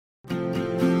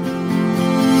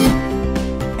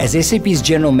As SAP's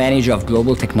General Manager of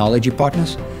Global Technology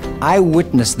Partners, I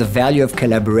witness the value of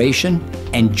collaboration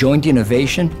and joint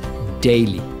innovation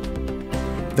daily.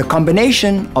 The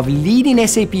combination of leading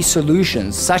SAP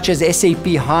solutions such as SAP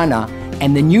HANA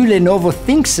and the new Lenovo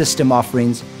ThinkSystem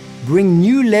offerings bring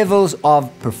new levels of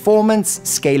performance,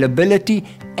 scalability,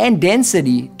 and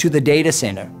density to the data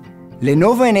center.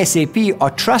 Lenovo and SAP are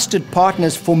trusted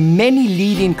partners for many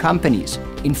leading companies.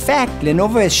 In fact,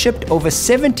 Lenovo has shipped over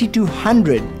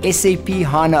 7,200 SAP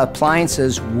HANA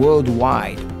appliances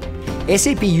worldwide.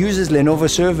 SAP uses Lenovo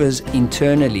servers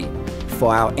internally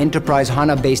for our enterprise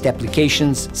HANA-based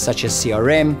applications such as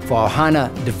CRM, for our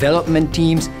HANA development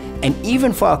teams, and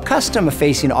even for our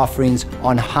customer-facing offerings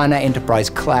on HANA Enterprise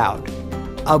Cloud.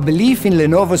 Our belief in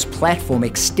Lenovo's platform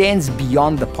extends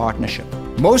beyond the partnership.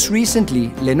 Most recently,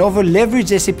 Lenovo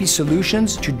leveraged SAP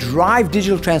solutions to drive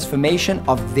digital transformation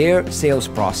of their sales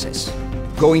process.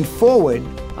 Going forward,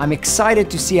 I'm excited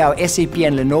to see how SAP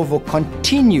and Lenovo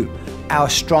continue our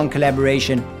strong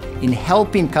collaboration in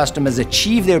helping customers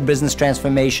achieve their business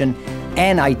transformation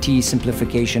and IT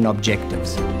simplification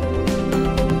objectives.